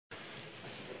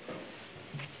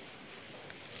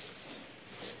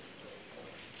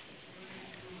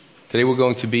Today we're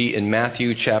going to be in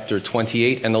Matthew chapter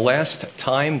 28. And the last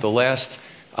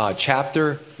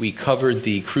chapter, we covered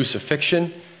the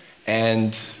crucifixion.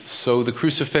 And so the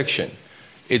crucifixion,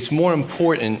 it's more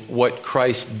important what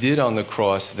Christ did on the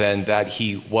cross than that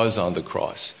he was on the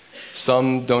cross.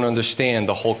 Some don't understand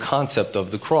the whole concept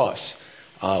of the cross.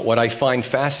 What I find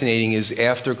fascinating is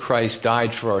after Christ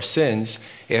died for our sins,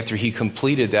 after he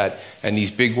completed that, and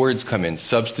these big words come in,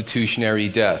 substitutionary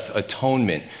death,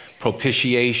 atonement,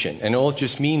 propitiation. And all it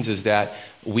just means is that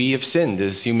we have sinned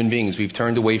as human beings. We've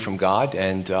turned away from God,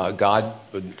 and God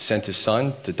sent his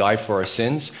son to die for our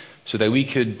sins so that we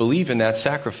could believe in that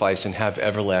sacrifice and have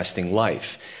everlasting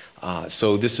life.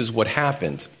 So this is what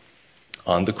happened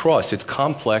on the cross. It's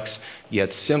complex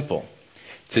yet simple.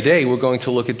 Today we're going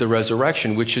to look at the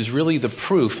resurrection, which is really the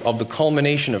proof of the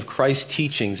culmination of Christ's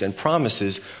teachings and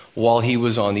promises while he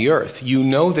was on the earth. You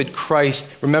know that Christ,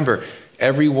 remember,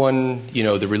 everyone,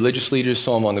 the religious leaders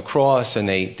saw him on the cross and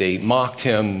they mocked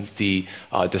him. The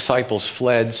disciples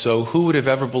fled. So who would have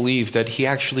ever believed that he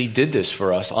actually did this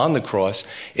for us on the cross,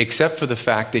 except for the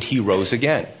fact that he rose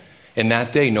again? In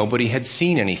that day, nobody had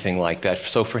seen anything like that.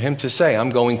 So for him to say, I'm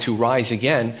going to rise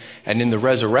again, and in the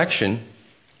resurrection,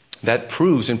 that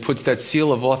proves and puts that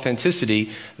seal of authenticity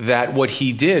that what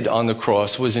he did on the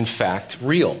cross was in fact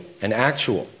real and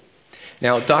actual.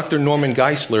 Now, Dr. Norman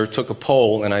Geisler took a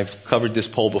poll, and I've covered this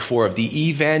poll before, of the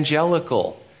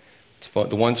evangelical,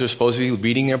 the ones who are supposed to be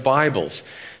reading their Bibles,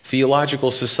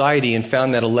 Theological Society, and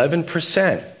found that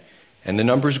 11%, and the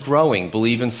number's growing,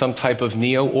 believe in some type of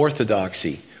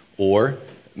neo-orthodoxy, or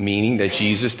meaning that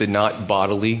Jesus did not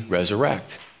bodily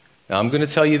resurrect. Now, I'm going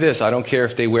to tell you this. I don't care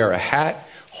if they wear a hat,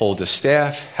 hold a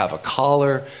staff, have a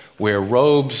collar, wear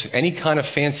robes, any kind of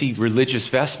fancy religious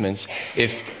vestments.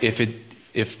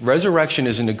 If resurrection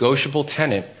is a negotiable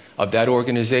tenet of that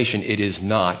organization, it is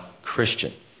not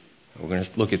Christian. We're going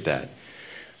to look at that.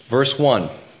 Verse 1,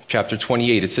 chapter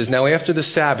 28, it says, Now after the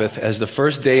Sabbath, as the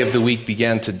first day of the week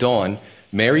began to dawn,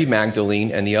 Mary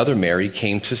Magdalene and the other Mary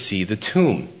came to see the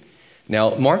tomb.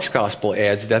 Now, Mark's gospel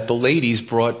adds that the ladies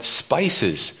brought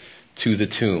spices to the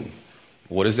tomb.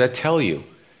 What does that tell you?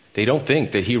 They don't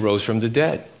think that he rose from the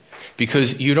dead,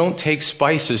 because you don't take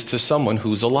spices to someone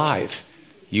who's alive.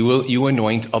 You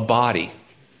anoint a body.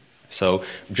 So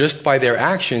just by their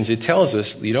actions, it tells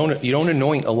us you don't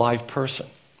anoint a live person.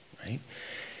 Right?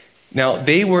 Now,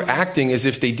 they were acting as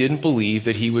if they didn't believe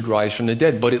that he would rise from the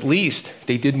dead, but at least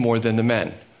they did more than the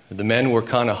men. The men were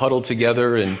kind of huddled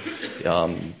together and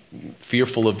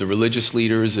fearful of the religious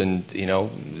leaders, and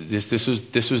this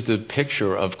was the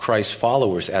picture of Christ's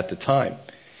followers at the time.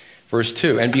 Verse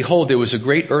 2, And behold, there was a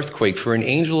great earthquake, for an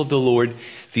angel of the Lord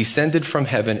descended from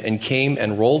heaven and came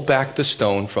and rolled back the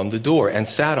stone from the door and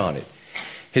sat on it.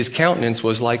 His countenance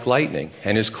was like lightning,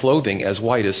 and his clothing as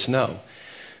white as snow.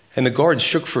 And the guards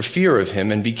shook for fear of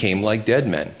him and became like dead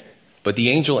men. But the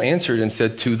angel answered and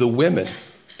said to the women,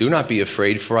 Do not be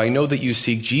afraid, for I know that you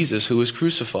seek Jesus who was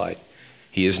crucified.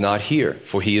 He is not here,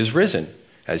 for he is risen.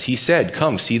 As he said,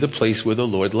 Come, see the place where the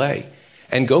Lord lay.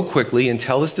 And go quickly and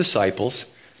tell his disciples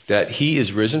that he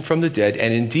is risen from the dead,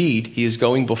 and indeed he is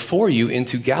going before you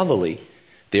into Galilee.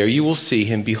 There you will see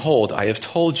him. Behold, I have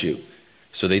told you.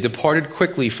 So they departed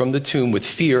quickly from the tomb with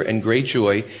fear and great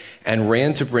joy, and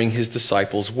ran to bring his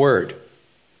disciples word.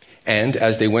 And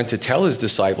as they went to tell his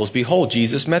disciples, behold,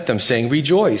 Jesus met them, saying,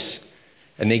 Rejoice!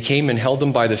 And they came and held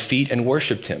him by the feet and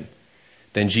worshipped him.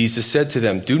 Then Jesus said to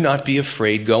them, Do not be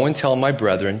afraid. Go and tell my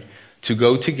brethren to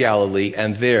go to Galilee,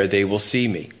 and there they will see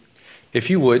me. If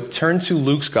you would, turn to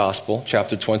Luke's Gospel,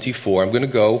 chapter 24. I'm going to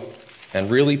go and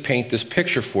really paint this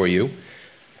picture for you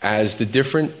as the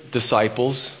different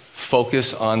disciples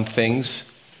focus on things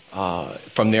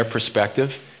from their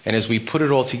perspective. And as we put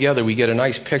it all together, we get a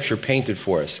nice picture painted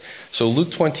for us. So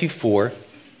Luke 24,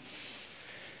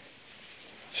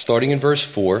 starting in verse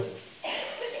 4,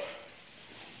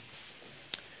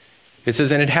 it says,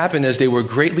 And it happened as they were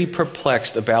greatly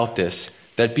perplexed about this,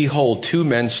 that behold, two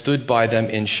men stood by them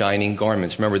in shining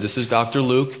garments. Remember, this is Dr.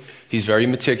 Luke. He's very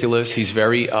meticulous. He's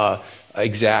very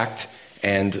exact.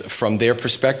 And from their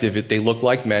perspective, they looked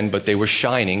like men, but they were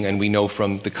shining. And we know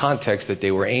from the context that they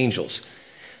were angels.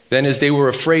 Then as they were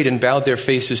afraid and bowed their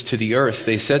faces to the earth,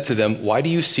 they said to them, Why do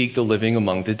you seek the living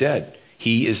among the dead?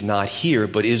 He is not here,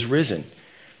 but is risen.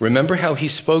 Remember how he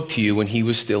spoke to you when he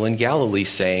was still in Galilee,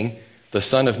 saying, The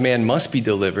Son of Man must be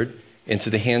delivered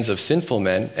into the hands of sinful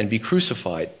men and be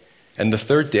crucified, and the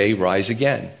third day rise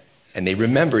again. And they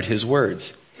remembered his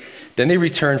words. Then they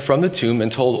returned from the tomb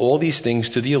and told all these things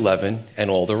to the 11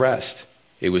 and all the rest.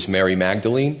 It was Mary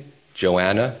Magdalene,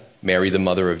 Joanna, Mary the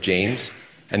mother of James,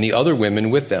 and the other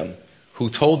women with them, who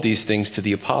told these things to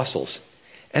the apostles.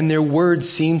 and their words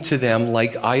seemed to them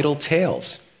like idle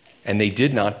tales, and they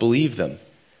did not believe them.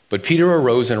 But Peter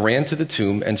arose and ran to the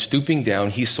tomb, and stooping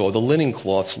down, he saw the linen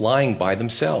cloths lying by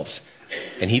themselves.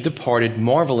 And he departed,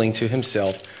 marveling to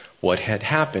himself what had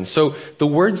happened. So the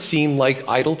words seemed like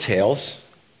idle tales.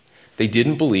 They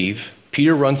didn't believe.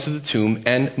 Peter runs to the tomb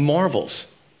and marvels.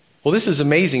 Well, this is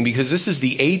amazing because this is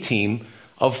the A-team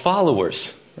of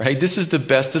followers, right? This is the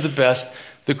best of the best,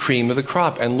 the cream of the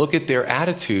crop. And look at their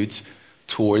attitudes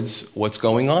towards what's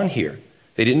going on here.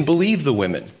 They didn't believe the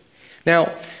women.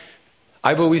 Now,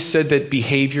 I've always said that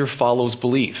behavior follows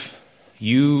belief.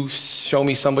 You show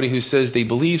me somebody who says they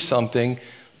believe something,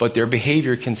 but their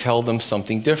behavior can tell them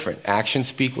something different. Actions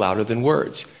speak louder than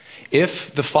words.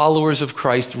 If the followers of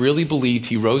Christ really believed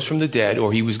he rose from the dead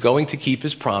or he was going to keep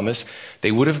his promise,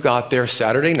 they would have got there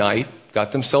Saturday night,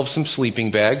 got themselves some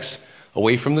sleeping bags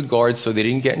away from the guards so they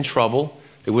didn't get in trouble.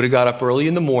 They would have got up early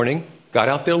in the morning, got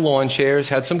out their lawn chairs,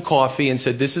 had some coffee, and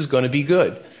said, this is going to be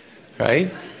good,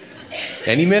 right?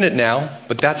 Any minute now,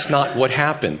 but that's not what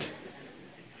happened.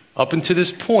 Up until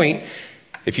this point,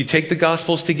 if you take the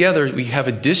Gospels together, we have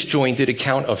a disjointed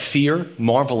account of fear,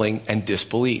 marveling, and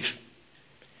disbelief.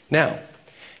 Now,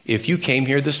 if you came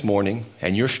here this morning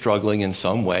and you're struggling in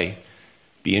some way,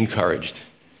 be encouraged,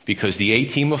 because the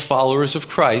A-team of followers of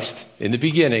Christ in the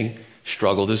beginning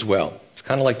struggled as well. It's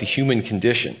kind of like the human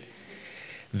condition.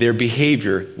 Their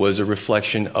behavior was a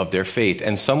reflection of their faith.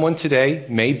 And someone today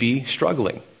may be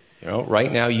struggling. You know,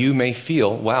 right now you may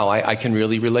feel, wow, I can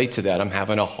really relate to that. I'm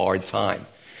having a hard time.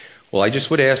 Well, I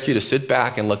just would ask you to sit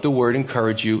back and let the word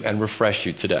encourage you and refresh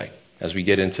you today as we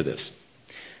get into this.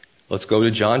 Let's go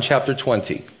to John chapter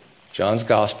 20. John's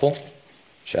Gospel,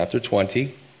 chapter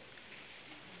 20.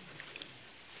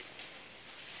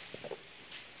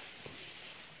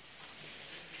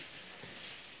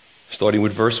 Starting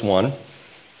with verse 1.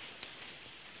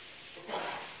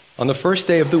 On the first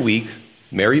day of the week,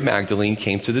 Mary Magdalene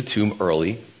came to the tomb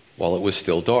early while it was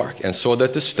still dark and saw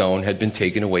that the stone had been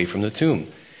taken away from the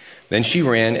tomb. Then she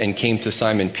ran and came to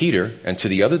Simon Peter and to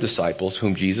the other disciples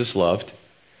whom Jesus loved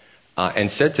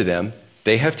and said to them,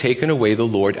 they have taken away the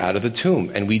Lord out of the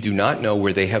tomb, and we do not know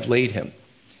where they have laid him.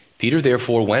 Peter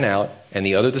therefore went out and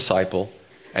the other disciple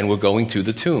and were going to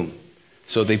the tomb.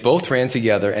 So they both ran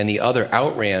together, and the other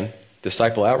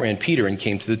disciple outran Peter and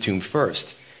came to the tomb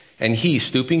first. And he,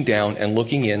 stooping down and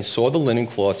looking in, saw the linen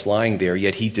cloths lying there,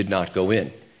 yet he did not go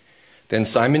in. Then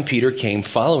Simon Peter came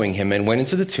following him and went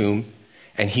into the tomb,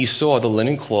 and he saw the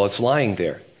linen cloths lying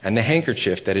there, and the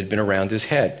handkerchief that had been around his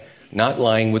head, not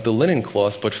lying with the linen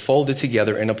cloths, but folded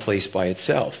together in a place by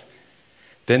itself.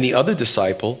 Then the other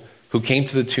disciple, who came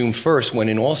to the tomb first, went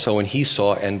in also, and he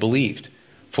saw and believed.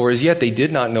 For as yet they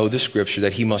did not know the scripture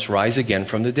that he must rise again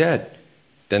from the dead.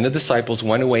 Then the disciples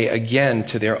went away again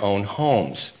to their own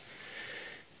homes.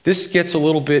 This gets a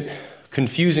little bit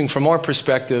confusing from our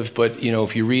perspective, but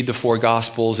if you read the four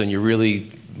Gospels and you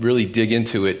really dig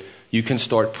into it, you can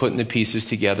start putting the pieces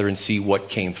together and see what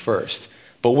came first.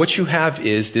 But what you have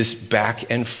is this back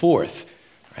and forth,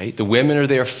 right? The women are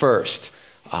there first.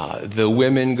 The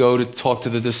women go to talk to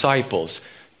the disciples.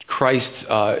 Christ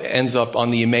ends up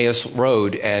on the Emmaus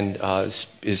Road and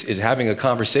is having a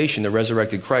conversation, the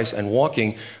resurrected Christ, and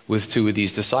walking with two of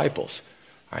these disciples.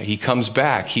 Right? He comes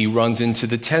back. He runs into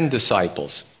the 10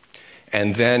 disciples.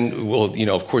 And then,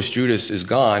 of course, Judas is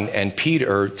gone, and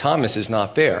Thomas is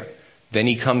not there. Then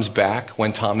he comes back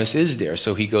when Thomas is there.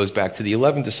 So he goes back to the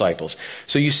 11 disciples.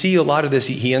 So you see a lot of this.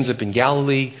 He ends up in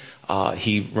Galilee.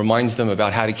 He reminds them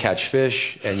about how to catch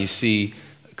fish. And you see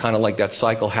kind of like that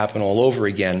cycle happen all over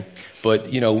again. But,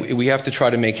 we have to try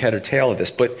to make head or tail of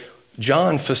this. But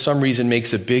John, for some reason,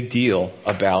 makes a big deal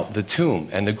about the tomb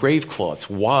and the grave cloths.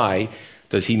 Why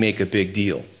does he make a big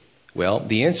deal? Well,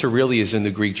 the answer really is in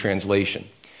the Greek translation.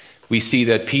 We see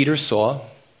that Peter saw,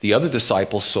 the other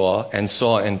disciples saw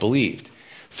and believed.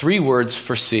 3 words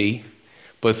for see,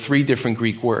 but 3 different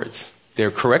Greek words. They're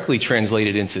correctly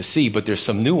translated into see, but there's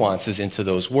some nuances into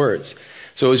those words.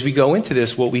 So as we go into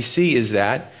this, what we see is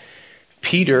that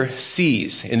Peter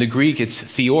sees. In the Greek, it's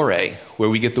theore, where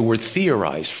we get the word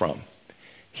theorize from.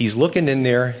 He's looking in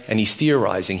there and he's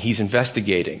theorizing. He's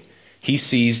investigating. He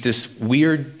sees this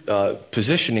weird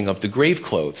positioning of the grave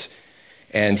clothes.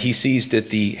 And he sees that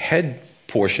the head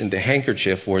portion, the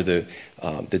handkerchief or the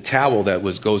towel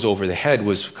that goes over the head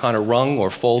was kind of wrung or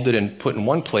folded and put in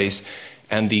one place,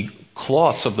 and the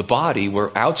cloths of the body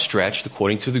were outstretched,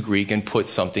 according to the Greek, and put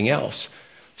something else.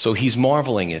 So he's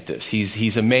marveling at this.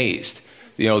 He's amazed.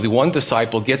 The one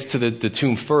disciple gets to the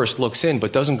tomb first, looks in,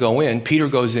 but doesn't go in. Peter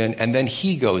goes in, and then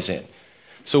he goes in.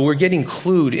 So we're getting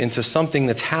clued into something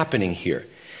that's happening here.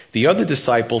 The other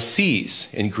disciple sees.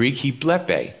 In Greek, he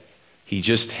blepe.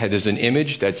 There's an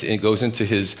image it goes into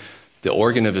the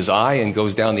organ of his eye and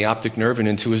goes down the optic nerve and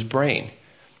into his brain.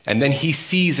 And then he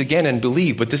sees again and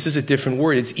believes, but this is a different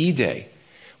word. It's ide.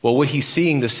 Well, what he's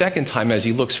seeing the second time as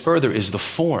he looks further is the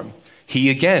form. He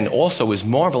again also is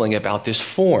marveling about this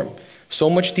form. So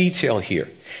much detail here.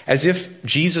 As if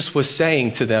Jesus was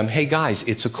saying to them, hey guys,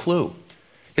 it's a clue.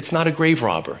 It's not a grave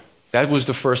robber. That was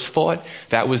the first thought.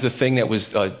 That was the thing that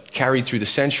was carried through the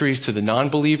centuries to the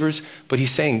non-believers. But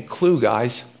he's saying, clue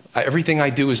guys, everything I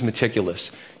do is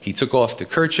meticulous. He took off the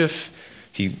kerchief.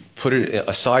 He put it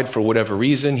aside for whatever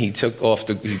reason. He took off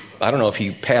I don't know if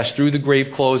he passed through the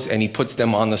grave clothes, and he puts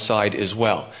them on the side as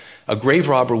well. A grave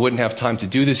robber wouldn't have time to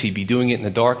do this. He'd be doing it in the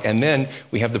dark. And then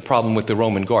we have the problem with the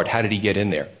Roman guard. How did he get in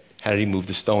there? How did he move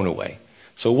the stone away?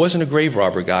 So it wasn't a grave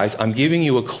robber, guys. I'm giving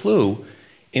you a clue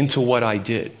into what I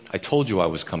did. I told you I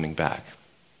was coming back.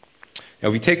 Now,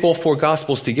 if we take all four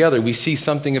Gospels together, we see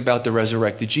something about the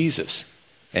resurrected Jesus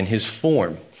and his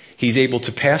form. He's able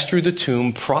to pass through the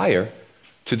tomb prior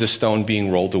to the stone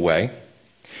being rolled away.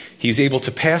 He's able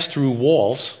to pass through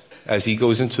walls as he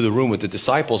goes into the room with the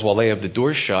disciples while they have the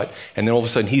doors shut, and then all of a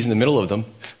sudden he's in the middle of them.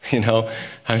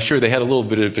 I'm sure they had a little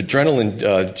bit of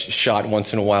adrenaline shot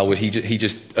once in a while with he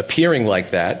just appearing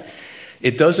like that.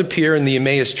 It does appear in the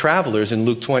Emmaus travelers in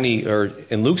Luke 20, or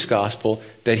in Luke's gospel,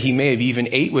 that he may have even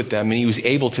ate with them and he was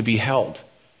able to be held.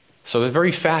 So it's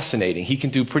very fascinating. He can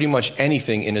do pretty much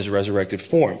anything in his resurrected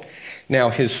form. Now,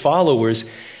 his followers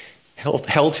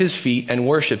held his feet and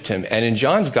worshiped him. And in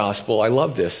John's gospel, I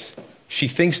love this. She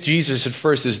thinks Jesus at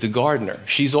first is the gardener.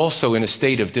 She's also in a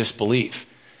state of disbelief.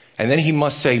 And then he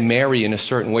must say Mary in a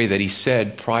certain way that he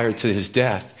said prior to his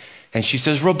death. And she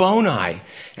says, Rabboni.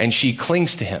 And she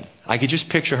clings to him. I could just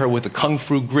picture her with a kung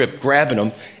fu grip, grabbing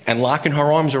him and locking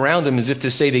her arms around him as if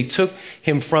to say, they took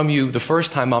him from you the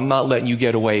first time, I'm not letting you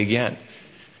get away again.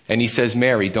 And he says,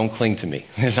 Mary, don't cling to me,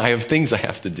 because I have things I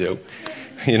have to do,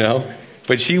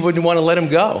 But she wouldn't want to let him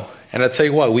go. And I'll tell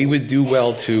you what, we would do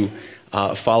well to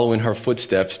follow in her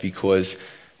footsteps because,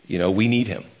 we need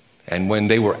him. And when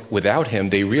they were without him,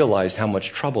 they realized how much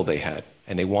trouble they had,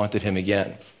 and they wanted him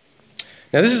again.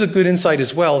 Now, this is a good insight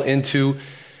as well into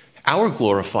our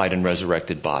glorified and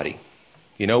resurrected body.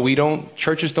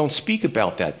 Churches don't speak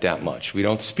about that much. We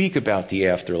don't speak about the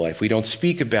afterlife. We don't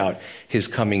speak about his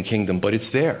coming kingdom, but it's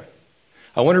there.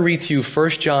 I want to read to you 1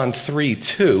 John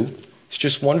 3:2. It's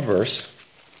just one verse.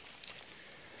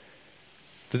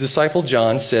 The disciple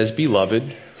John says,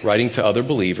 Beloved, writing to other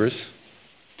believers,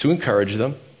 to encourage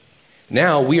them,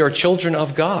 now we are children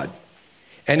of God,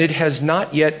 and it has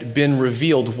not yet been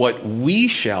revealed what we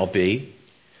shall be,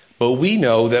 but we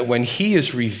know that when he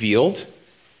is revealed,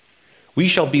 we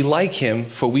shall be like him,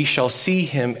 for we shall see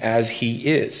him as he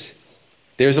is.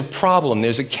 There's a problem,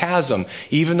 there's a chasm.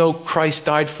 Even though Christ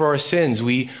died for our sins,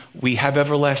 we have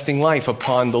everlasting life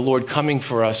upon the Lord coming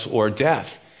for us or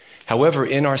death. However,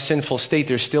 in our sinful state,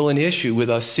 there's still an issue with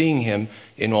us seeing him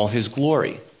in all his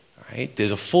glory. Right?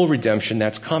 There's a full redemption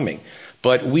that's coming.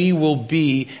 But we will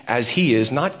be as he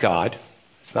is, not God.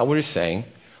 That's not what it's saying.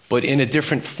 But in a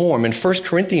different form. And 1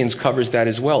 Corinthians covers that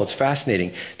as well. It's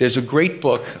fascinating. There's a great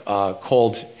book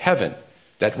called Heaven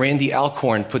that Randy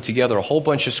Alcorn put together, a whole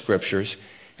bunch of scriptures.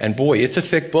 And boy, it's a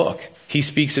thick book. He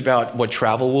speaks about what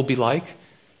travel will be like.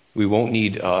 We won't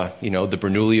need, the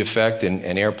Bernoulli effect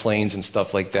and airplanes and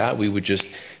stuff like that. We would just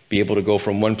be able to go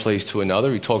from one place to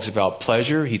another. He talks about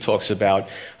pleasure. He talks about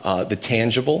the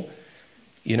tangible.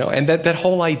 And that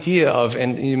whole idea of,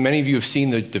 and many of you have seen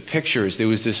the pictures, there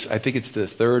was this, I think it's the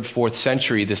 3rd, 4th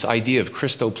century, this idea of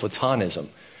Christoplatonism,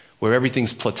 where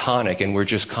everything's platonic and we're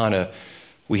just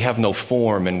we have no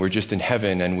form and we're just in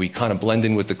heaven and we kind of blend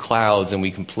in with the clouds and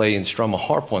we can play and strum a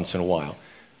harp once in a while.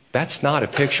 That's not a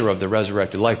picture of the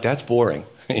resurrected life. That's boring,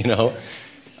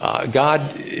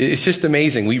 God, it's just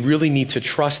amazing. We really need to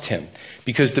trust him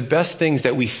because the best things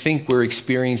that we think we're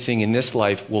experiencing in this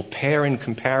life will pale in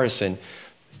comparison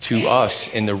to us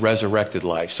in the resurrected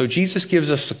life. So Jesus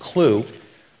gives us a clue.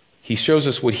 He shows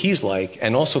us what he's like,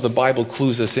 and also the Bible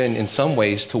clues us in some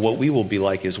ways to what we will be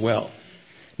like as well.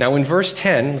 Now in verse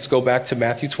 10, let's go back to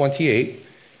Matthew 28.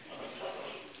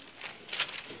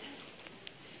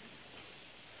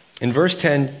 In verse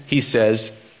 10, he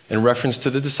says, in reference to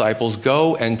the disciples,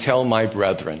 go and tell my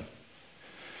brethren.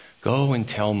 Go and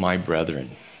tell my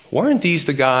brethren. Weren't these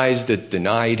the guys that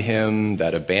denied him,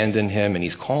 that abandoned him, and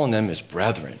he's calling them his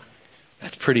brethren?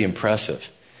 That's pretty impressive.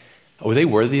 Are they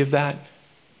worthy of that?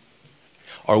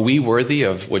 Are we worthy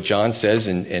of what John says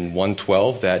in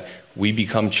 1:12, that we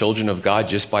become children of God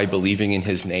just by believing in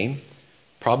his name?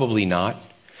 Probably not.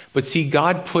 But see,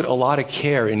 God put a lot of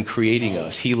care in creating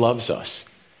us. He loves us.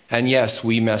 And yes,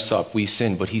 we mess up, we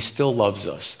sin, but he still loves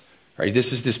us. Right?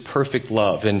 This is this perfect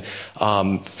love. And,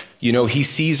 he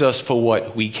sees us for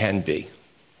what we can be.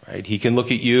 Right? He can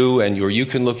look at you, or you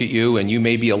can look at you, and you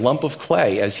may be a lump of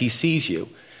clay as he sees you.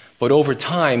 But over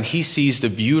time, he sees the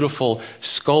beautiful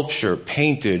sculpture,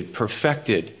 painted,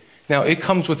 perfected. Now, it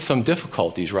comes with some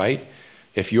difficulties, right?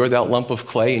 If you're that lump of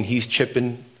clay and he's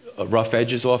chipping rough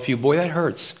edges off you, boy, that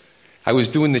hurts. I was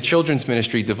doing the children's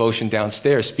ministry devotion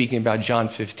downstairs, speaking about John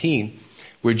 15,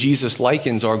 where Jesus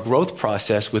likens our growth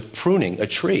process with pruning a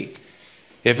tree.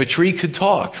 If a tree could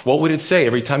talk, what would it say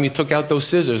every time you took out those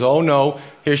scissors? Oh no,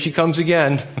 here she comes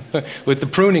again with the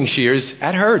pruning shears.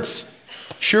 That hurts.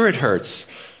 Sure, it hurts.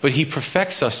 But he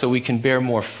perfects us so we can bear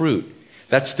more fruit.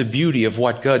 That's the beauty of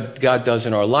what God does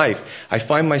in our life. I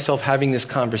find myself having this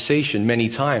conversation many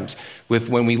times with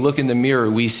when we look in the mirror,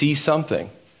 we see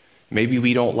something. Maybe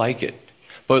we don't like it.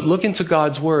 But look into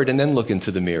God's word and then look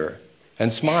into the mirror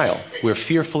and smile. We're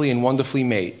fearfully and wonderfully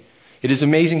made. It is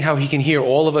amazing how he can hear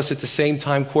all of us at the same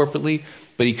time corporately,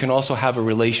 but he can also have a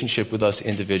relationship with us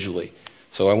individually.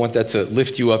 So I want that to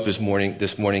lift you up this morning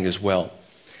as well.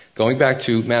 Going back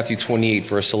to Matthew 28,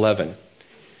 verse 11.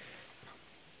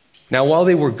 Now while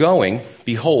they were going,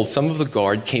 behold, some of the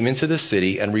guard came into the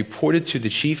city and reported to the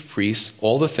chief priests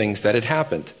all the things that had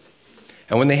happened.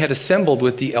 And when they had assembled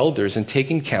with the elders and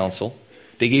taken counsel,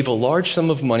 they gave a large sum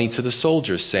of money to the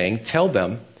soldiers, saying, "Tell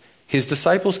them, his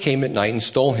disciples came at night and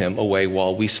stole him away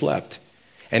while we slept.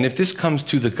 And if this comes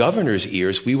to the governor's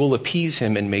ears, we will appease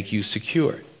him and make you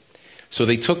secure." So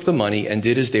they took the money and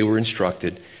did as they were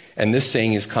instructed. And this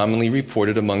saying is commonly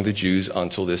reported among the Jews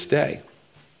until this day.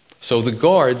 So the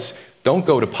guards don't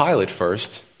go to Pilate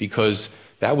first, because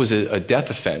that was a death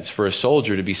offense for a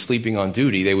soldier to be sleeping on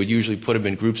duty. They would usually put him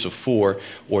in groups of 4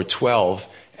 or 12,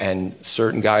 and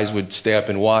certain guys would stay up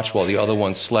and watch while the other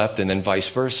ones slept, and then vice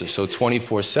versa. So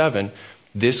 24/7,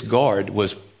 this guard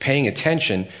was paying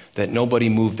attention that nobody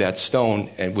moved that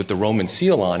stone and with the Roman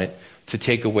seal on it to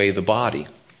take away the body.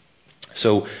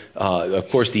 So, of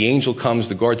course, the angel comes,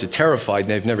 the guards are terrified, and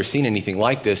they've never seen anything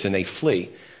like this, and they flee.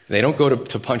 They don't go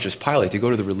to Pontius Pilate, they go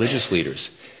to the religious leaders.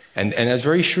 And that's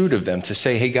very shrewd of them to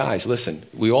say, hey guys, listen,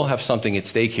 we all have something at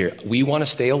stake here. We want to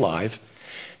stay alive,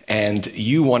 and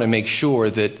you want to make sure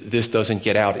that this doesn't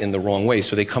get out in the wrong way.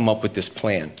 So they come up with this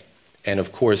plan. And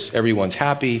of course, everyone's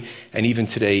happy, and even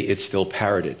today it's still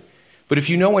parroted. But if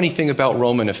you know anything about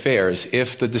Roman affairs,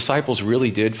 if the disciples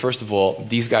really did, first of all,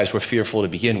 these guys were fearful to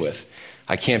begin with.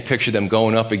 I can't picture them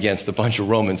going up against a bunch of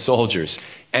Roman soldiers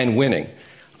and winning.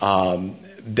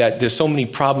 That there's so many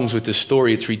problems with this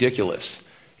story, it's ridiculous.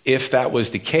 If that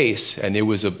was the case and there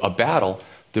was a battle,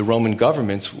 the Roman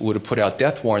governments would have put out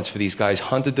death warrants for these guys,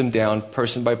 hunted them down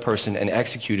person by person, and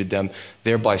executed them,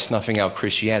 thereby snuffing out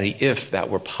Christianity, if that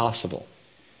were possible.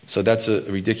 So that's a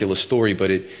ridiculous story, but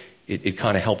it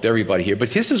kind of helped everybody here. But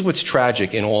this is what's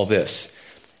tragic in all this,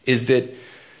 is that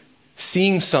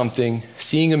seeing something,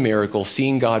 seeing a miracle,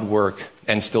 seeing God work,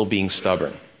 and still being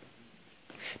stubborn.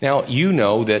 Now, you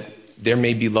know that there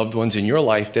may be loved ones in your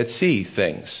life that see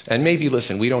things. And maybe,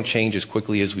 listen, we don't change as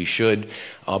quickly as we should,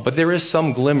 but there is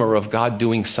some glimmer of God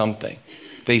doing something.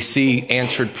 They see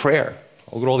answered prayer.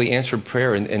 Look at all the answered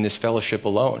prayer in this fellowship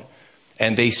alone.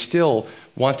 And they still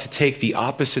want to take the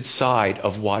opposite side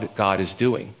of what God is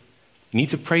doing. You need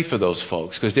to pray for those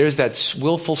folks, because there's that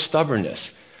willful stubbornness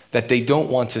that they don't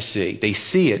want to see. They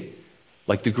see it,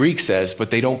 like the Greek says, but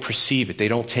they don't perceive it. They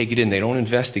don't take it in. They don't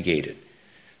investigate it.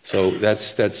 So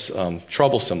that's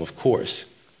troublesome, of course.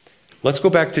 Let's go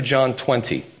back to John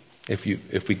 20, if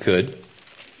we could.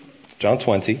 John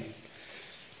 20.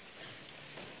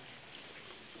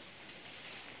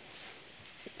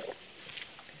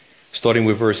 Starting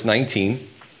with verse 19.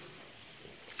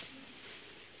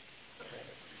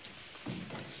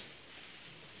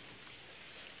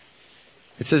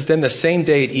 It says, "Then the same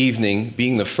day at evening,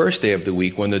 being the first day of the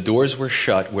week, when the doors were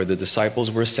shut where the disciples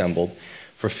were assembled,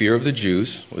 for fear of the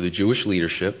Jews," or the Jewish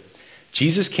leadership,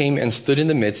 "Jesus came and stood in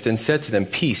the midst and said to them,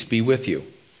 'Peace be with you.'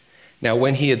 Now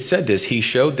when he had said this, he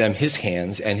showed them his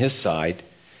hands and his side.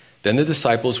 Then the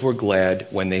disciples were glad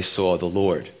when they saw the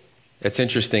Lord." It's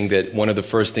interesting that one of the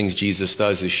first things Jesus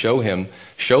does is show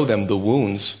them the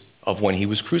wounds of when he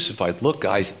was crucified. Look,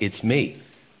 guys, it's me.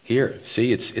 Here,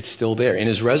 see, it's still there. In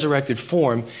his resurrected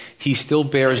form, he still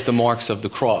bears the marks of the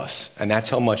cross. And that's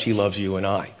how much he loves you and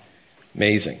I.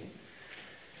 Amazing.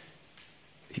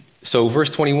 So verse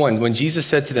 21, when Jesus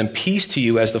said to them, "Peace to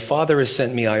you, as the Father has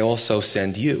sent me, I also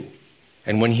send you."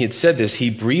 And when he had said this, he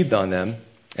breathed on them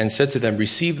and said to them,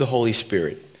 "Receive the Holy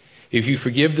Spirit. If you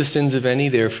forgive the sins of any,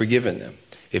 they are forgiven them.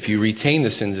 If you retain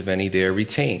the sins of any, they are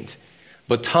retained.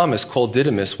 But Thomas, called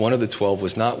Didymus, one of the 12,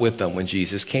 was not with them when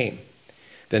Jesus came.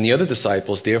 Then the other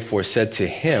disciples therefore said to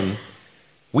him,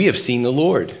 "We have seen the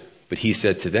Lord." But he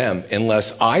said to them,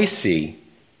 "Unless I see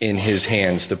in his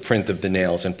hands the print of the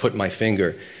nails, and put my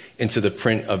finger into the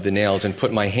print of the nails, and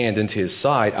put my hand into his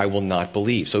side, I will not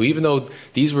believe." So even though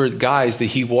these were guys that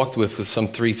he walked with for some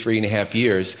 3.5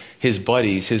 years, his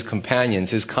buddies, his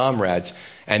companions, his comrades,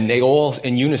 and they all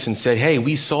in unison said, "Hey,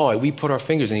 we saw it, we put our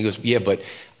fingers." And he goes, "Yeah, but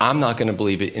I'm not going to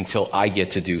believe it until I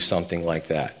get to do something like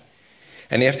that."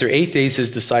 And after 8 days,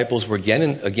 his disciples were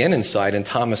again inside, and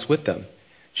Thomas with them.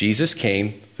 Jesus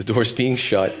came, the doors being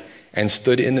shut, and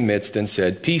stood in the midst and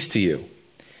said, "Peace to you."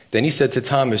 Then he said to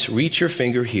Thomas, "Reach your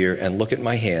finger here and look at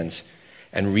my hands,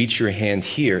 and reach your hand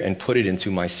here and put it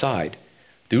into my side.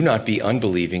 Do not be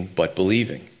unbelieving, but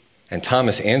believing." And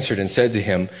Thomas answered and said to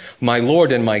him, "My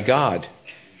Lord and my God."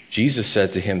 Jesus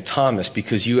said to him, "Thomas,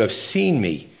 because you have seen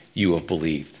me, you have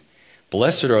believed.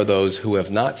 Blessed are those who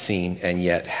have not seen and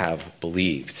yet have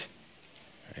believed."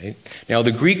 Right? Now,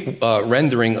 the Greek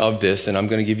rendering of this, and I'm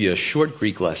going to give you a short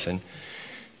Greek lesson,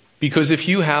 because if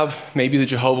you have maybe the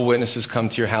Jehovah's Witnesses come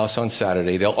to your house on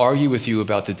Saturday, they'll argue with you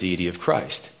about the deity of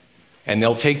Christ. And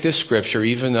they'll take this scripture,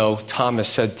 even though Thomas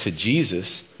said to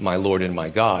Jesus, "My Lord and my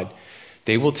God,"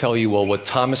 they will tell you, well, what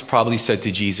Thomas probably said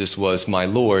to Jesus was, "My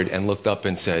Lord," and looked up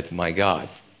and said, "My God."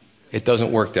 It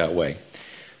doesn't work that way.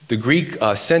 The Greek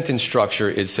sentence structure,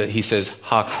 he says,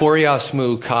 "Ha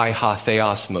kuriasmu kai ha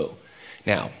theosmu."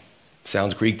 Now,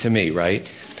 sounds Greek to me, right?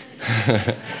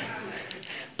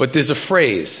 But there's a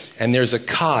phrase, and there's a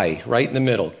kai right in the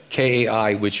middle,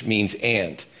 K-A-I, which means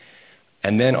and.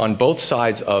 And then on both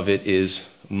sides of it is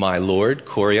 "my Lord,"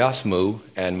 kuriasmu,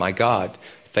 and "my God,"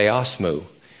 theosmu.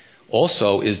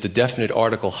 Also is the definite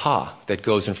article ha that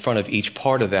goes in front of each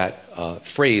part of that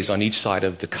phrase on each side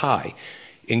of the kai.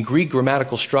 In Greek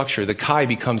grammatical structure, the kai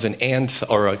becomes an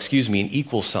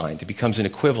equal sign. It becomes an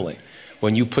equivalent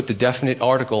when you put the definite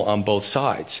article on both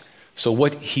sides. So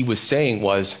what he was saying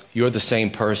was, you're the same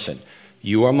person.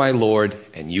 You are my Lord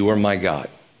and you are my God.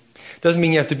 Doesn't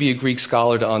mean you have to be a Greek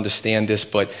scholar to understand this,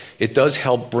 but it does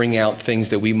help bring out things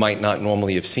that we might not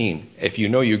normally have seen. If you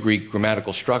know your Greek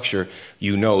grammatical structure,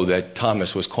 you know that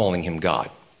Thomas was calling him God,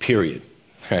 period,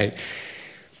 right?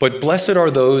 But blessed are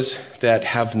those that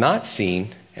have not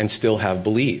seen and still have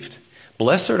believed.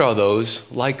 Blessed are those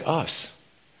like us,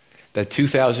 that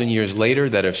 2,000 years later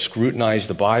that have scrutinized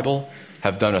the Bible,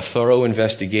 have done a thorough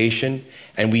investigation,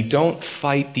 and we don't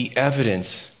fight the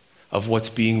evidence of what's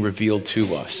being revealed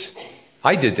to us.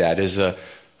 I did that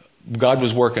God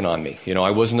was working on me.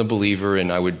 I wasn't a believer,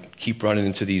 and I would keep running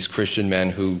into these Christian men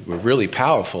who were really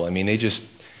powerful. I mean, they just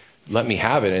let me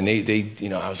have it, and they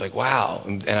I was like, wow.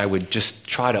 And I would just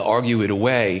try to argue it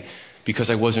away because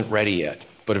I wasn't ready yet.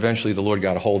 But eventually the Lord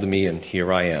got a hold of me, and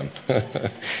here I am.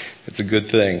 It's a good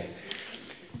thing.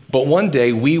 But one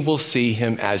day we will see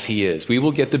him as he is. We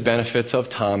will get the benefits of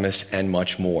Thomas and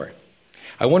much more.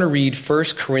 I want to read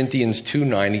 1 Corinthians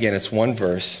 2:9. Again, it's one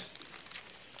verse.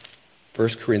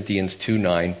 1 Corinthians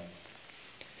 2:9.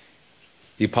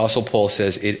 The Apostle Paul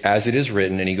says, "As it is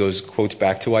written," and he quotes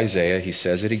back to Isaiah. He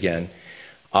says it again.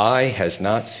 "Eye has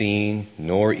not seen,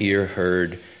 nor ear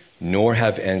heard, nor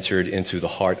have entered into the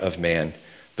heart of man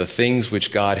the things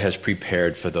which God has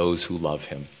prepared for those who love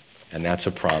him." And that's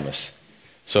a promise.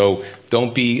 So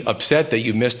don't be upset that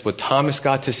you missed what Thomas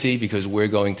got to see, because we're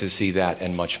going to see that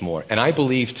and much more. And I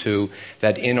believe, too,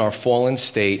 that in our fallen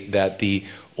state, that the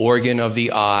organ of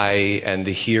the eye and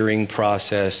the hearing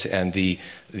process and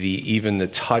even the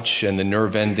touch and the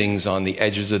nerve endings on the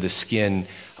edges of the skin,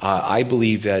 I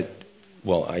believe that,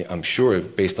 I'm sure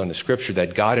based on the scripture,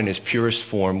 that God in his purest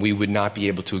form, we would not be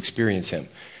able to experience him.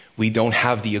 We don't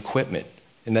have the equipment.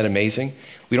 Isn't that amazing?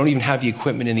 We don't even have the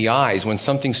equipment in the eyes. When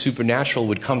something supernatural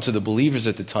would come to the believers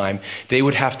at the time, they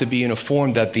would have to be in a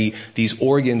form that these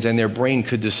organs and their brain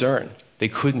could discern. They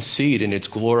couldn't see it in its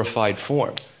glorified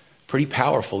form. Pretty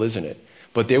powerful, isn't it?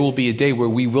 But there will be a day where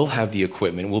we will have the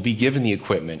equipment. We'll be given the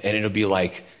equipment, and it'll be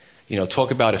like, talk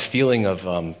about a feeling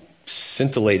of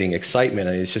scintillating excitement.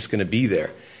 And it's just going to be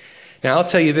there. Now, I'll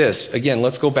tell you this. Again,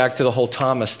 let's go back to the whole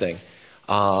Thomas thing.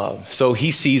 So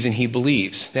he sees and he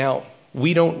believes. Now,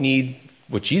 we don't need,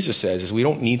 what Jesus says is we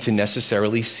don't need to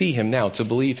necessarily see him now to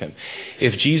believe him.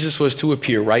 If Jesus was to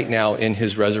appear right now in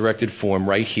his resurrected form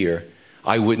right here,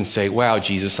 I wouldn't say, "Wow,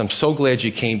 Jesus, I'm so glad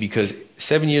you came, because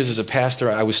 7 years as a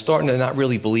pastor, I was starting to not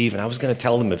really believe, and I was going to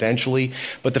tell them eventually.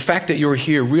 But the fact that you're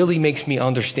here really makes me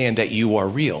understand that you are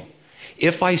real."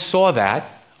 If I saw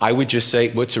that, I would just say,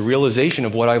 well, it's a realization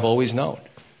of what I've always known.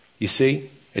 You see?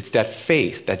 It's that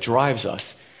faith that drives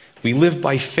us. We live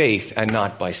by faith and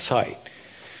not by sight.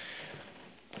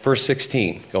 Verse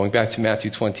 16, going back to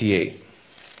Matthew 28.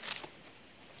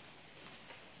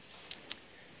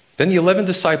 Then the 11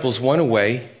 disciples went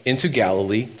away into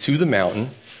Galilee to the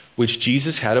mountain which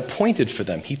Jesus had appointed for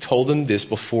them. He told them this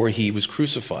before he was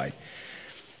crucified.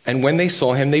 And when they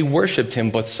saw him, they worshipped him,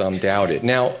 but some doubted.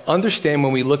 Now, understand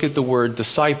when we look at the word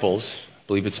disciples, I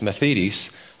believe it's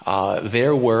Methodis,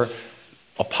 there were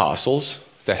apostles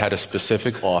that had a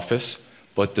specific office,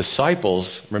 but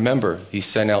disciples, remember, he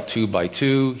sent out 2 by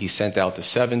 2, he sent out the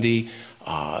 70.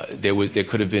 There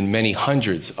could have been many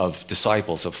hundreds of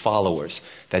disciples, of followers,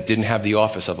 that didn't have the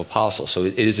office of apostle. So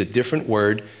it is a different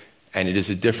word, and it is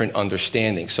a different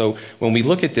understanding. So when we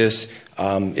look at this,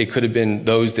 it could have been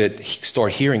those that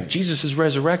start hearing, Jesus is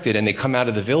resurrected, and they come out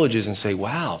of the villages and say,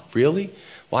 wow, really?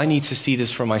 Well, I need to see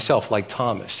this for myself, like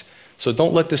Thomas. So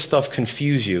don't let this stuff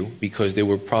confuse you, because there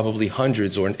were probably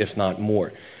hundreds, or if not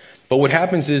more. But what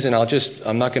happens is, and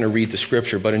I'm not going to read the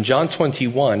scripture, but in John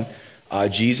 21,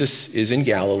 Jesus is in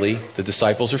Galilee. The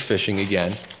disciples are fishing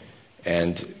again,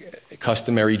 and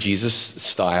customary Jesus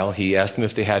style, he asked them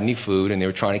if they had any food, and they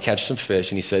were trying to catch some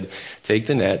fish, and he said, take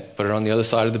the net, put it on the other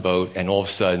side of the boat, and all of a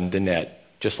sudden the net,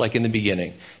 just like in the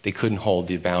beginning, they couldn't hold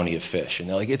the bounty of fish. And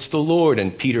they're like, it's the Lord.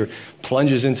 And Peter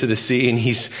plunges into the sea, and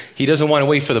he doesn't want to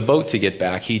wait for the boat to get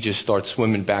back. He just starts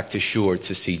swimming back to shore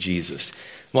to see Jesus.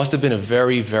 Must have been a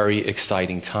very, very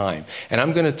exciting time. And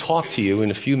I'm going to talk to you in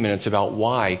a few minutes about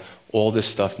why all this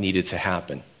stuff needed to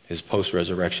happen, his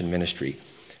post-resurrection ministry.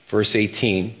 Verse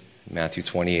 18, Matthew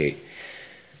 28.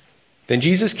 Then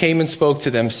Jesus came and spoke to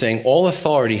them, saying, all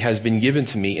authority has been given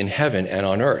to me in heaven and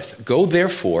on earth. Go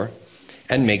therefore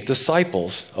and make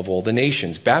disciples of all the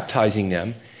nations, baptizing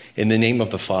them in the name of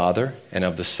the Father and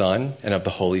of the Son and of the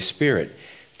Holy Spirit,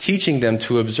 teaching them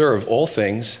to observe all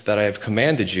things that I have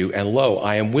commanded you. And lo,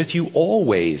 I am with you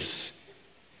always,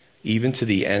 even to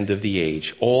the end of the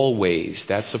age. Always.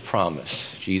 That's a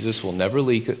promise. Jesus will never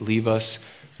leave us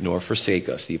nor forsake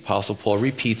us. The Apostle Paul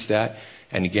repeats that,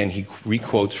 and again, he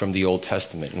requotes from the Old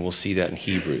Testament, and we'll see that in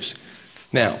Hebrews.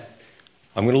 Now,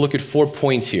 I'm going to look at 4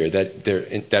 points here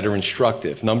that are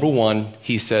instructive. Number 1,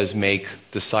 he says make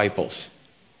disciples.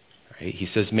 Right? He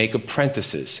says make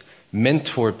apprentices,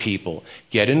 mentor people,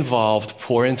 get involved,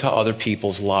 pour into other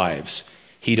people's lives.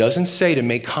 He doesn't say to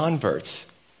make converts.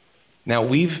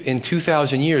 Now, in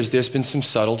 2,000 years, there's been some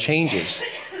subtle changes.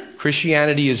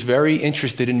 Christianity is very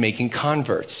interested in making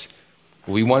converts.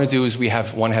 What we want to do is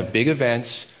want to have big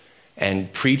events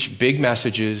and preach big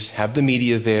messages, have the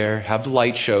media there, have the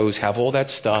light shows, have all that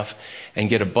stuff, and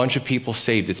get a bunch of people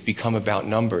saved. It's become about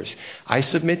numbers. I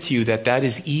submit to you that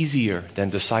is easier than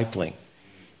discipling.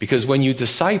 Because when you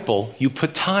disciple, you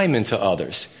put time into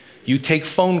others. You take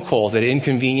phone calls at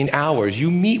inconvenient hours. You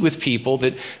meet with people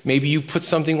that maybe you put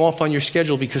something off on your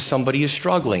schedule because somebody is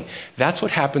struggling. That's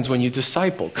what happens when you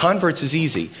disciple. Converts is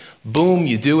easy. Boom,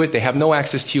 you do it. They have no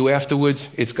access to you afterwards.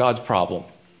 It's God's problem.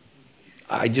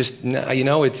 There's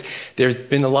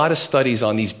been a lot of studies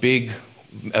on these big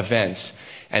events,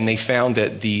 and they found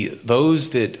that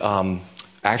those that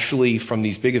actually from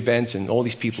these big events and all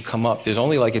these people come up, there's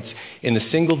only it's in the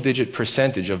single-digit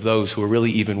percentage of those who are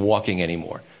really even walking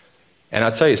anymore. And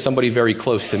I'll tell you, somebody very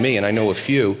close to me, and I know a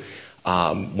few,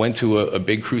 went to a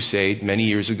big crusade many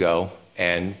years ago,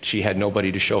 and she had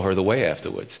nobody to show her the way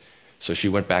afterwards. So she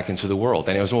went back into the world.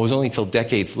 And it was only until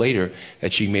decades later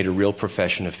that she made a real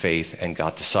profession of faith and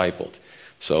got discipled.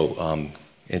 So,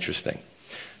 interesting.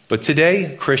 But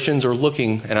today, Christians are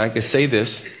looking, and I can say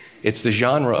this, it's the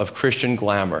genre of Christian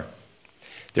glamour.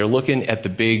 They're looking at the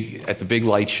big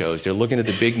light shows. They're looking at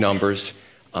the big numbers.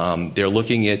 They're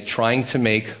looking at trying to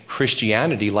make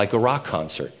Christianity like a rock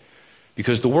concert,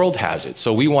 because the world has it.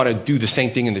 So we want to do the same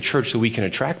thing in the church so we can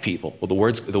attract people. Well,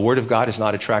 the Word of God is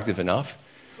not attractive enough.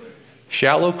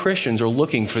 Shallow Christians are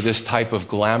looking for this type of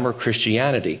glamour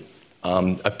Christianity.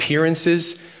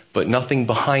 Appearances, but nothing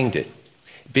behind it.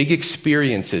 Big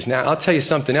experiences. Now, I'll tell you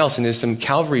something else, and there's some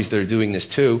Calvaries that are doing this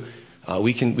too.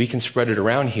 We can spread it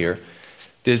around here.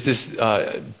 There's this,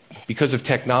 because of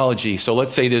technology, so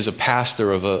let's say there's a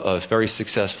pastor of a very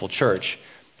successful church,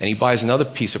 and he buys another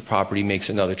piece of property, makes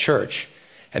another church.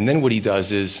 And then what he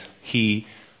does is he,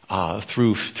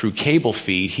 through cable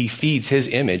feed, he feeds his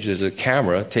image. There's a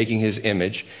camera taking his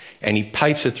image, and he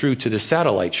pipes it through to the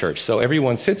satellite church. So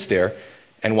everyone sits there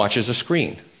and watches a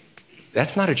screen.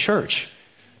 That's not a church.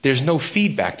 There's no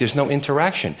feedback. There's no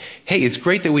interaction. Hey, it's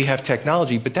great that we have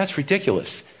technology, but that's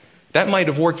ridiculous. That might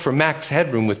have worked for Max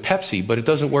Headroom with Pepsi, but it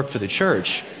doesn't work for the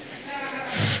church.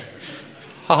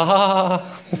 Ha ha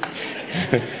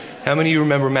ha. How many of you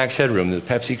remember Max Headroom, the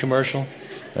Pepsi commercial?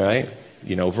 All right?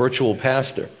 Virtual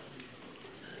pastor.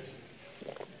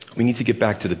 We need to get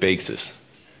back to the basis.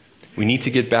 We need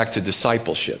to get back to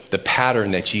discipleship, the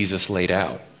pattern that Jesus laid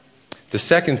out. The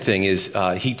second thing is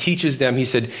he teaches them, he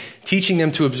said, teaching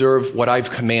them to observe what I've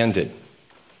commanded.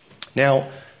 Now,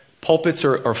 pulpits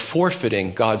are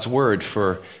forfeiting God's word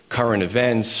for current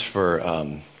events, for,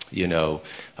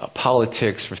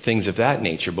 politics, for things of that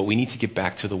nature, but we need to get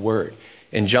back to the word.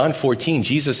 In John 14,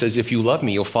 Jesus says, if you love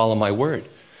me, you'll follow my word.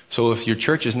 So if your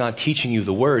church is not teaching you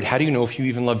the word, how do you know if you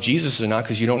even love Jesus or not?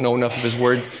 Because you don't know enough of his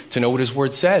word to know what his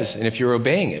word says and if you're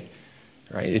obeying it.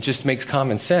 Right? It just makes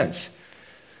common sense.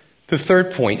 The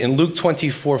third point, in Luke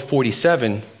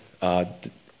 24:47,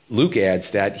 Luke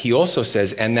adds that he also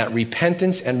says, and that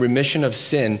repentance and remission of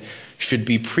sin should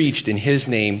be preached in his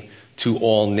name to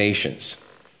all nations.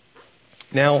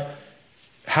 Now,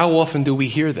 how often do we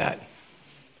hear that?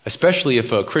 Especially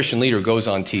if a Christian leader goes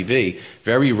on TV,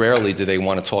 very rarely do they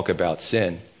want to talk about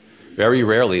sin. Very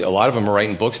rarely. A lot of them are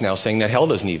writing books now saying that hell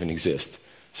doesn't even exist.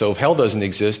 So if hell doesn't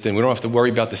exist, then we don't have to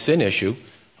worry about the sin issue.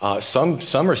 Some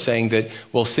are saying that,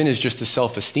 well, sin is just a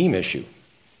self-esteem issue.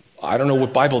 I don't know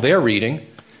what Bible they're reading.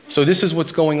 So this is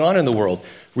what's going on in the world.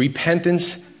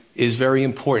 Repentance is very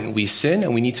important. We sin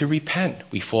and we need to repent.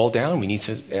 We fall down. We need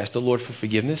to ask the Lord for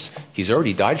forgiveness. He's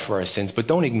already died for our sins, but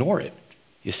don't ignore it.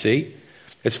 You see?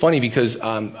 It's funny because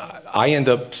I end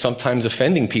up sometimes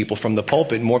offending people from the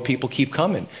pulpit and more people keep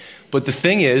coming. But the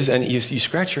thing is, and you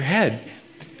scratch your head,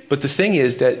 but the thing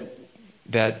is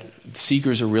that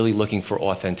seekers are really looking for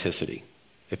authenticity.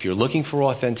 If you're looking for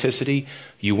authenticity,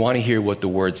 you want to hear what the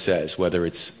word says, whether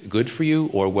it's good for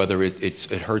you or whether it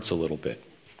hurts a little bit.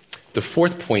 The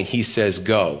fourth point, he says,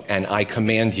 go, and I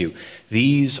command you.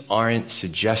 These aren't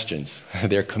suggestions.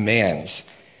 They're commands.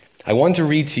 I want to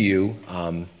read to you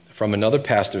from another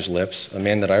pastor's lips, a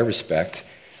man that I respect,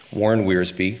 Warren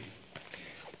Wiersbe,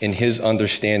 in his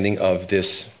understanding of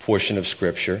this portion of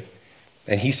Scripture.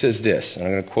 And he says this, and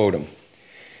I'm going to quote him.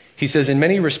 He says, in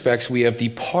many respects, we have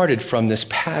departed from this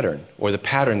pattern, or the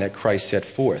pattern that Christ set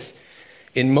forth.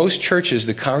 In most churches,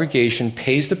 the congregation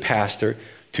pays the pastor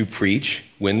to preach,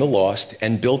 win the lost,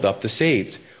 and build up the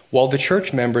saved, while the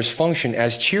church members function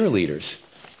as cheerleaders,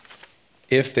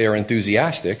 if they are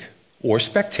enthusiastic, or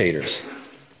spectators.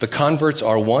 The converts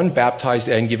are one, baptized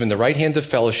and given the right hand of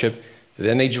fellowship,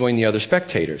 then they join the other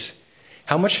spectators.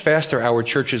 How much faster our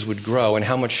churches would grow and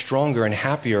how much stronger and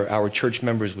happier our church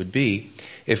members would be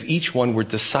if each one were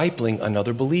discipling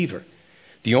another believer.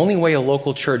 The only way a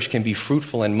local church can be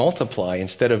fruitful and multiply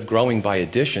instead of growing by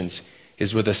additions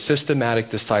is with a systematic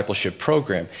discipleship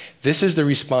program. This is the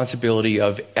responsibility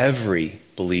of every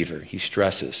believer, he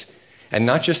stresses, and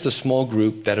not just a small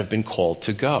group that have been called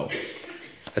to go.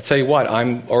 I tell you what,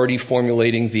 I'm already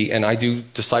formulating and I do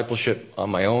discipleship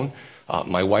on my own.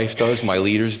 My wife does, my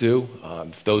leaders do.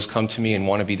 If those come to me and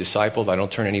want to be discipled, I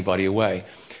don't turn anybody away.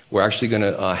 We're actually going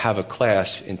to have a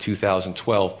class in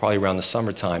 2012, probably around the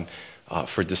summertime,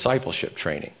 for discipleship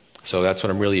training. So that's what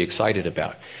I'm really excited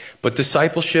about. But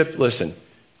discipleship, listen,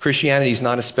 Christianity is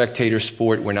not a spectator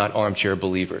sport. We're not armchair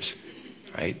believers,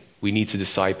 right? We need to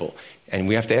disciple. And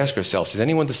we have to ask ourselves, is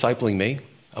anyone discipling me?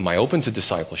 Am I open to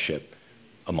discipleship?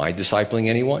 Am I discipling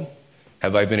anyone?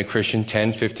 Have I been a Christian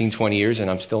 10, 15, 20 years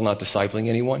and I'm still not discipling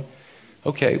anyone?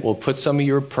 Okay, well, put some of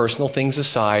your personal things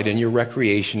aside and your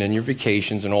recreation and your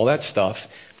vacations and all that stuff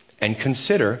and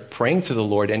consider praying to the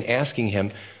Lord and asking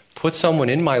him, put someone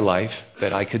in my life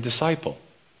that I could disciple.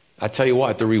 I tell you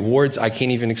what, the rewards, I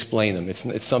can't even explain them.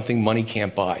 It's something money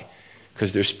can't buy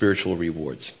because they're spiritual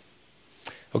rewards.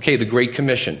 Okay, the Great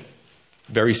Commission,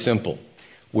 very simple.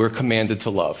 We're commanded to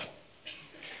love.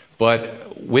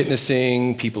 But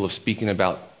witnessing, people have spoken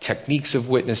about techniques of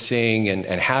witnessing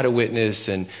and how to witness.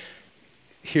 And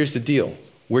here's the deal.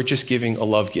 We're just giving a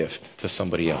love gift to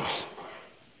somebody else.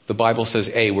 The Bible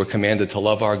says, we're commanded to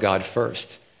love our God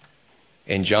first.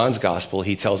 In John's gospel,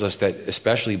 he tells us that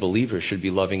especially believers should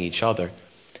be loving each other.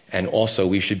 And also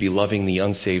we should be loving the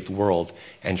unsaved world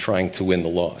and trying to win the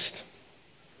lost.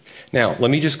 Now, let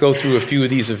me just go through a few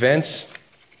of these events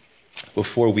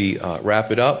before we wrap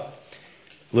it up.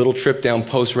 Little trip down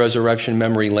post-resurrection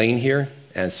memory lane here,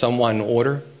 and somewhat in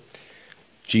order.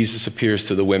 Jesus appears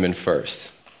to the women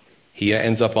first. He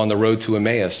ends up on the road to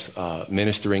Emmaus,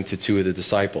 ministering to two of the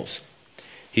disciples.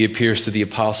 He appears to the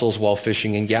apostles while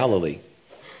fishing in Galilee.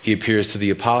 He appears to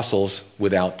the apostles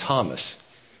without Thomas.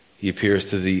 He appears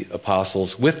to the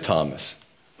apostles with Thomas.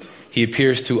 He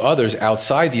appears to others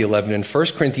outside the 11. And 1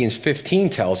 Corinthians 15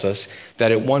 tells us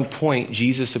that at one point,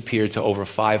 Jesus appeared to over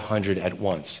 500 at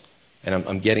once. And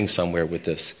I'm getting somewhere with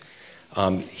this.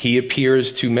 He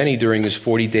appears to many during his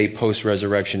 40-day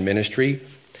post-resurrection ministry.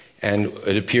 And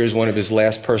it appears one of his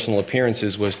last personal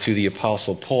appearances was to the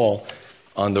Apostle Paul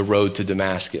on the road to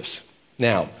Damascus.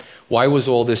 Now, why was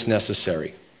all this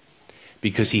necessary?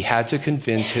 Because he had to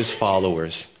convince his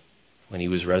followers, when he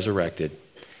was resurrected,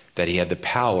 that he had the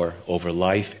power over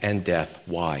life and death.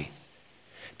 Why?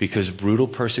 Because brutal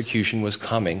persecution was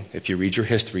coming, if you read your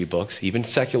history books, even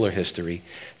secular history,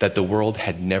 that the world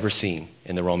had never seen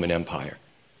in the Roman Empire.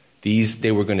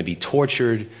 They were going to be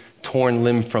tortured, torn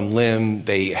limb from limb.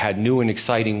 They had new and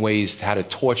exciting ways how to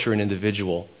torture an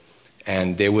individual.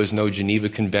 And there was no Geneva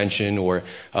Convention or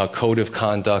a code of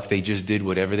conduct. They just did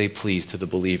whatever they pleased to the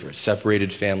believers,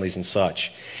 separated families and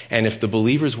such. And if the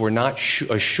believers were not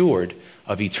assured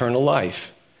of eternal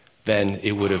life, then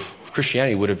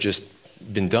Christianity would have just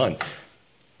been done.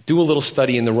 Do a little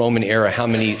study in the Roman era, how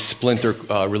many splinter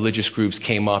religious groups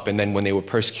came up, and then when they were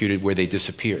persecuted, where they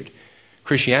disappeared.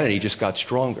 Christianity just got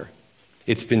stronger.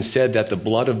 It's been said that the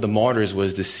blood of the martyrs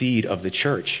was the seed of the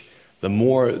church. The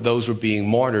more those were being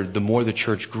martyred, the more the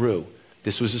church grew.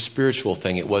 This was a spiritual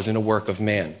thing. It wasn't a work of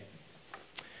man.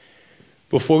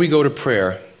 Before we go to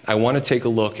prayer, I want to take a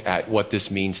look at what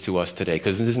this means to us today,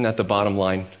 because isn't that the bottom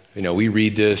line? We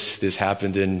read this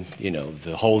happened in,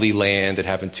 the Holy Land, it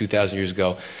happened 2,000 years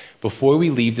ago. Before we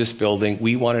leave this building,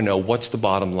 we want to know, what's the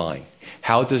bottom line?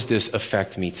 How does this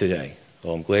affect me today?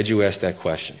 Well, I'm glad you asked that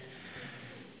question.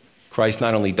 Christ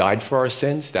not only died for our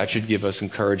sins, that should give us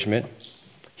encouragement.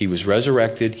 He was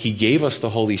resurrected, he gave us the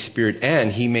Holy Spirit,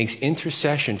 and he makes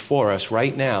intercession for us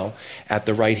right now at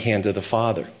the right hand of the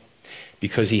Father,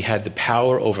 because he had the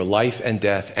power over life and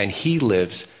death, and he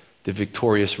lives the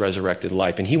victorious resurrected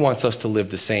life, and he wants us to live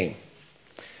the same.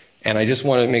 And I just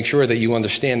want to make sure that you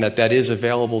understand that that is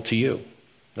available to you,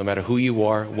 no matter who you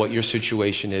are, what your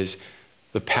situation is,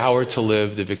 the power to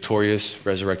live the victorious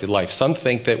resurrected life. Some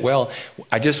think that,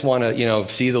 I just want to,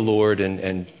 see the Lord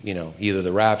and either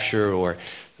the rapture or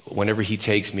whenever he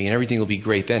takes me, and everything will be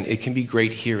great then. It can be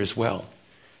great here as well.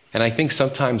 And I think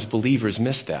sometimes believers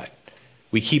miss that.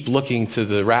 We keep looking to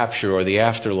the rapture or the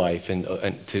afterlife and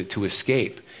to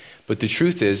escape. But the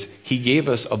truth is, he gave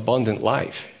us abundant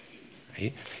life,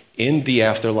 right? In the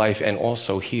afterlife and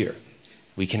also here.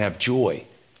 We can have joy,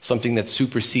 something that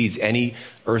supersedes any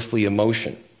earthly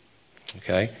emotion,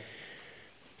 okay?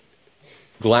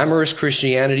 Glamorous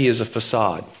Christianity is a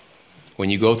facade. When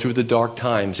you go through the dark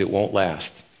times, it won't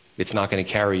last. It's not going to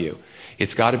carry you.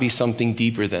 It's got to be something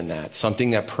deeper than that,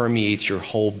 something that permeates your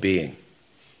whole being.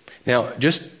 Now,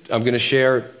 I'm going to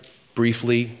share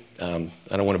briefly, I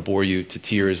don't want to bore you to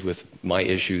tears with my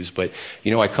issues, but,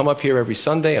 I come up here every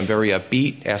Sunday. I'm very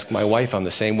upbeat. Ask my wife, I'm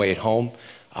the same way at home.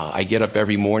 I get up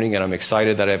every morning and I'm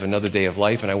excited that I have another day of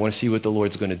life and I want to see what the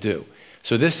Lord's going to do.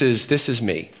 So this is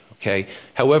me, okay?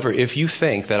 However, if you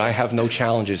think that I have no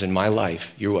challenges in my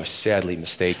life, you are sadly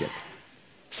mistaken.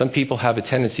 Some people have a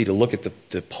tendency to look at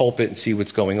the pulpit and see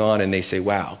what's going on and they say,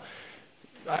 wow,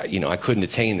 I couldn't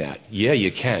attain that. Yeah,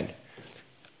 you can.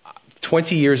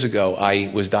 20 years ago, I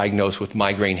was diagnosed with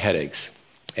migraine headaches.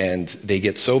 And they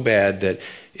get so bad that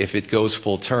if it goes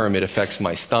full term, it affects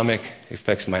my stomach, it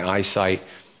affects my eyesight,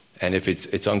 and if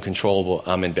it's uncontrollable,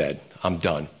 I'm in bed. I'm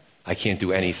done. I can't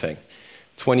do anything.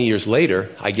 20 years later,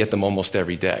 I get them almost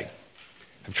every day.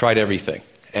 I've tried everything.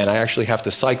 And I actually have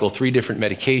to cycle 3 different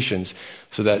medications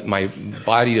so that my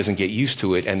body doesn't get used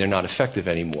to it and they're not effective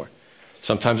anymore.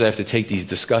 Sometimes I have to take these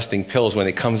disgusting pills when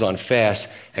it comes on fast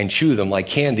and chew them like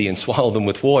candy and swallow them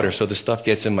with water so the stuff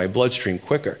gets in my bloodstream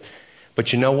quicker.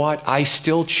 But you know what? I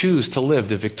still choose to live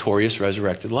the victorious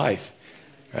resurrected life.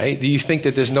 Right? Do you think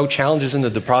that there's no challenges in the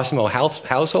DeProsimo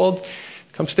household?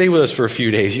 Come stay with us for a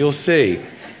few days. You'll see.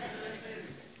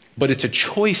 But it's a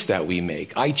choice that we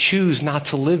make. I choose not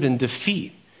to live in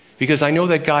defeat because I know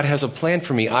that God has a plan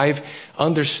for me. I've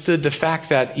understood the fact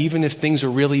that even if things are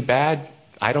really bad,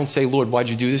 I don't say, Lord, why'd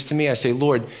you do this to me? I say,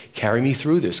 Lord, carry me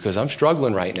through this because I'm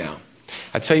struggling right now.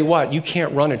 I tell you what, you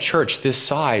can't run a church this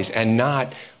size and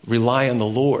not rely on the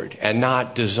Lord and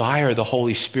not desire the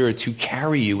Holy Spirit to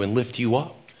carry you and lift you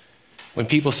up. When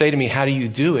people say to me, how do you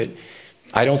do it?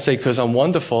 I don't say because I'm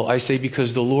wonderful. I say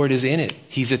because the Lord is in it.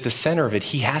 He's at the center of it.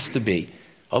 He has to be.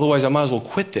 Otherwise, I might as well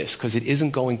quit this because it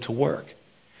isn't going to work.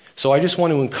 So I just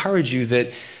want to encourage you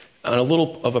that on a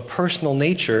little of a personal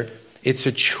nature, it's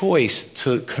a choice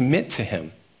to commit to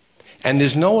him. And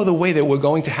there's no other way that we're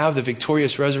going to have the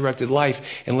victorious resurrected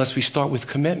life unless we start with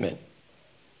commitment.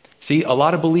 See, a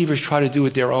lot of believers try to do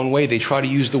it their own way. They try to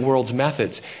use the world's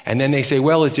methods. And then they say,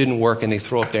 well, it didn't work, and they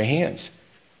throw up their hands.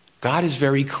 God is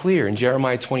very clear in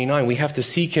Jeremiah 29. We have to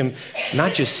seek him,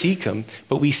 not just seek him,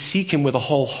 but we seek him with a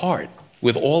whole heart,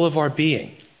 with all of our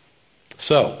being.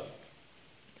 So,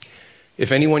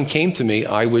 if anyone came to me,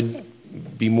 I would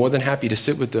be more than happy to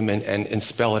sit with them and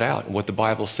spell it out, what the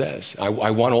Bible says. I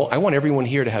want everyone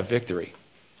here to have victory.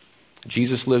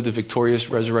 Jesus lived a victorious,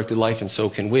 resurrected life, and so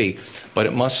can we. But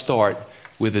it must start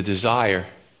with a desire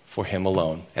for him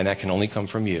alone, and that can only come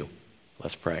from you.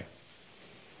 Let's pray.